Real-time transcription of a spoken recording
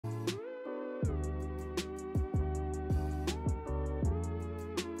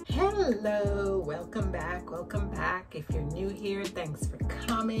Hello, welcome back. If you're new here, thanks for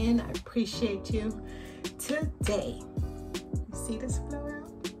coming. I appreciate you. Today, you see this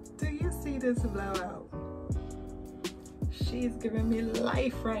blowout? Do you see this blowout? She's giving me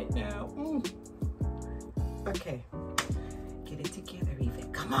life right now. Okay, get it together,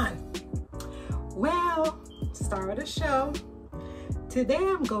 Yvette. Come on. Well, star of the show. Today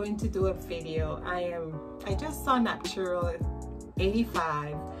I'm going to do a video. I just saw Natural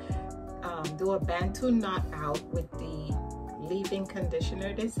 85 do a Bantu knot out with the leave-in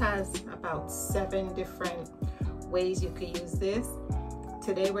conditioner. This has about 7 different ways you could use this.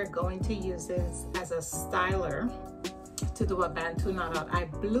 Today we're going to use this as a styler to do a Bantu knot out. I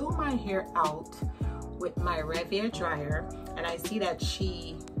blew my hair out with my Revier dryer, and I see that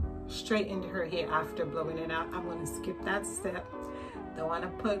she straightened her hair after blowing it out. I'm going to skip that step. Don't want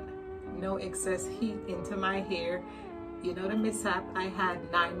to put no excess heat into my hair. You know the mishap I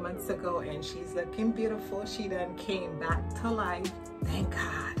had 9 months ago, and she's looking beautiful. She done came back to life, thank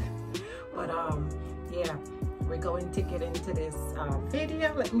God. But yeah, we're going to get into this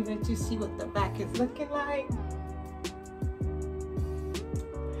video. Let me let you see what the back is looking like.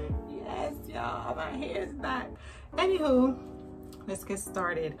 Yes, y'all, my hair is back. Anywho, let's get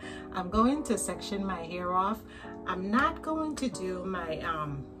started. I'm going to section my hair off. I'm not going to do my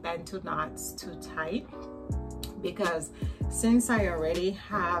Bantu knots too tight, because since I already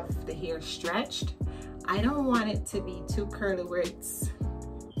have the hair stretched, I don't want it to be too curly where it's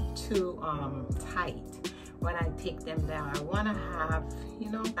too tight when I take them down. I want to have, you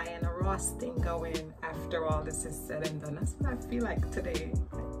know, Diana Ross thing going after all this is said and done. That's what I feel like today.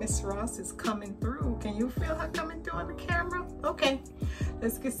 Miss Ross is coming through. Can you feel her coming through on the camera? Okay,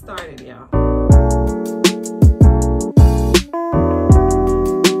 let's get started, y'all.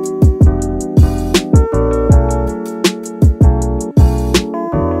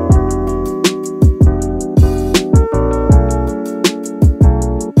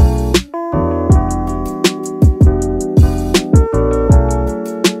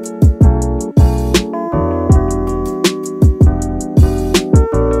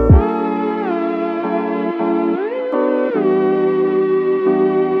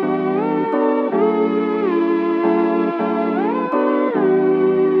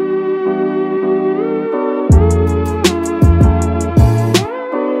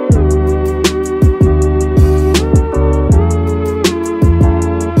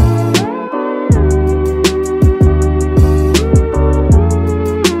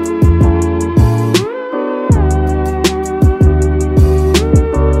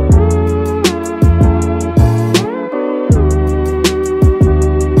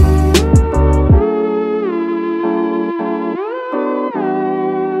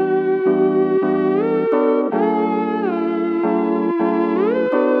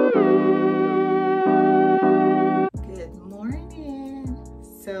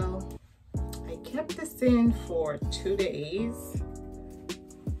 In for 2 days.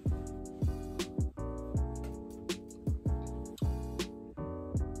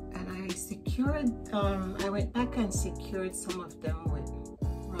 And I secured, I went back and secured some of them with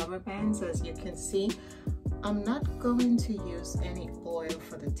rubber bands. As you can see, I'm not going to use any oil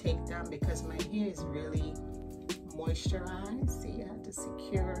for the takedown because my hair is really moisturized. See, I have to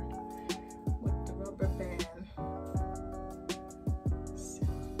secure with the rubber band.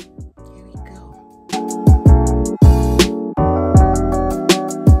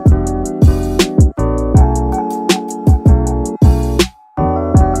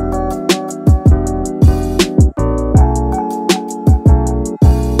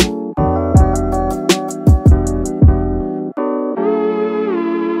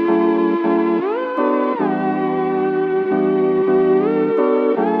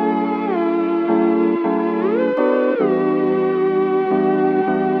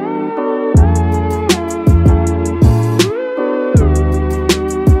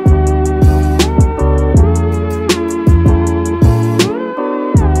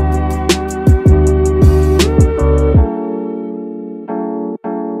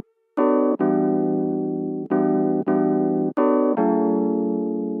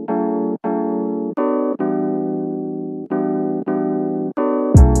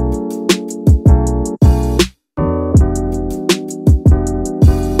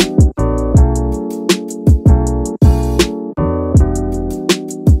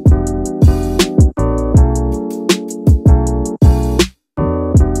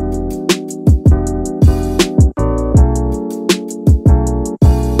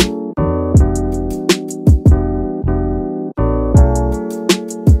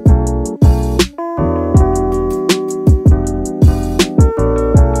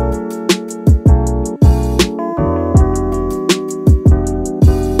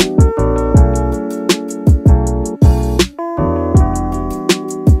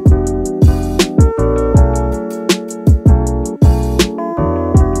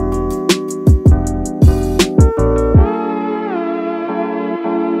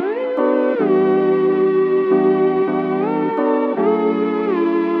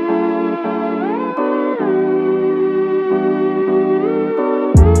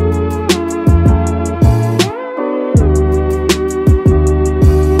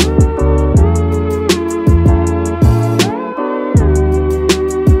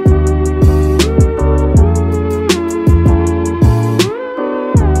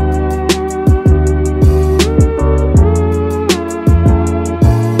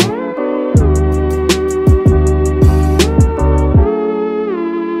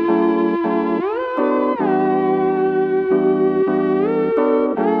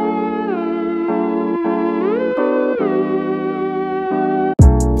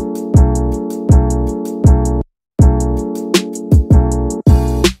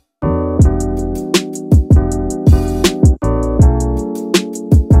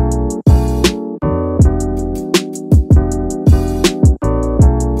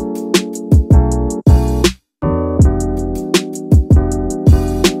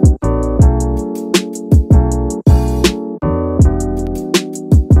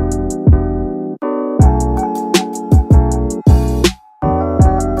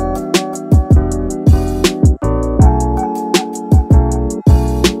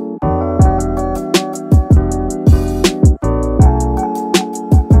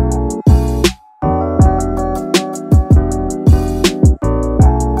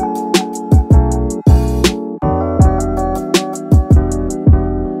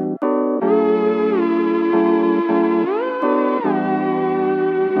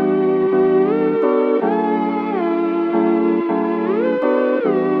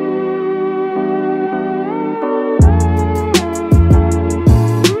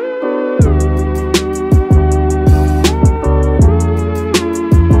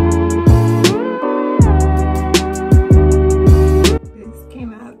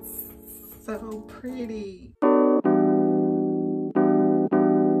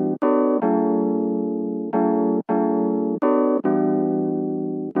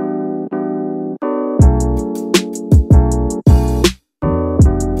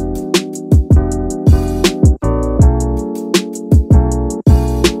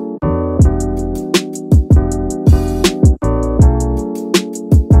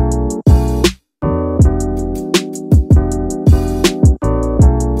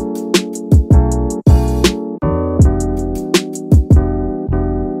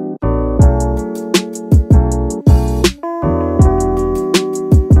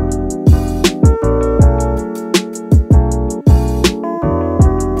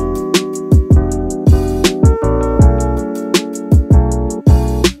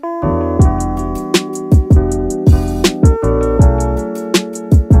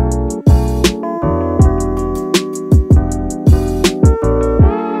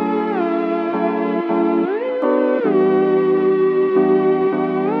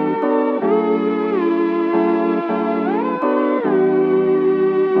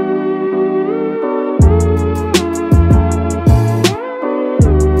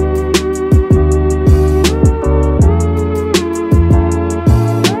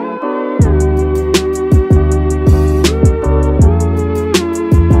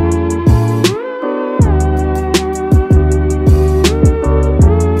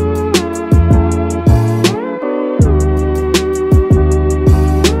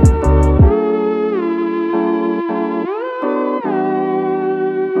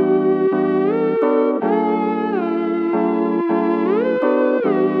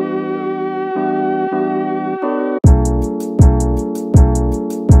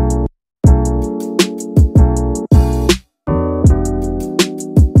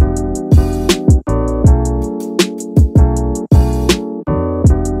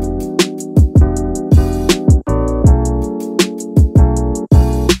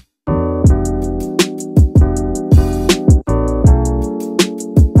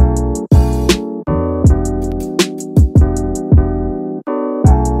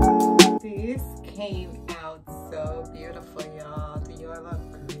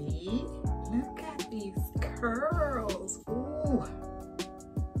 See, look at these curls. Ooh.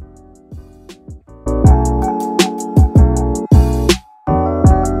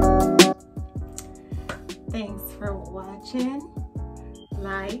 Thanks for watching.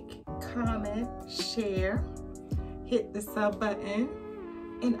 Like, comment, share, hit the sub button,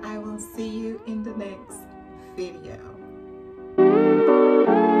 and I will see you in the next video.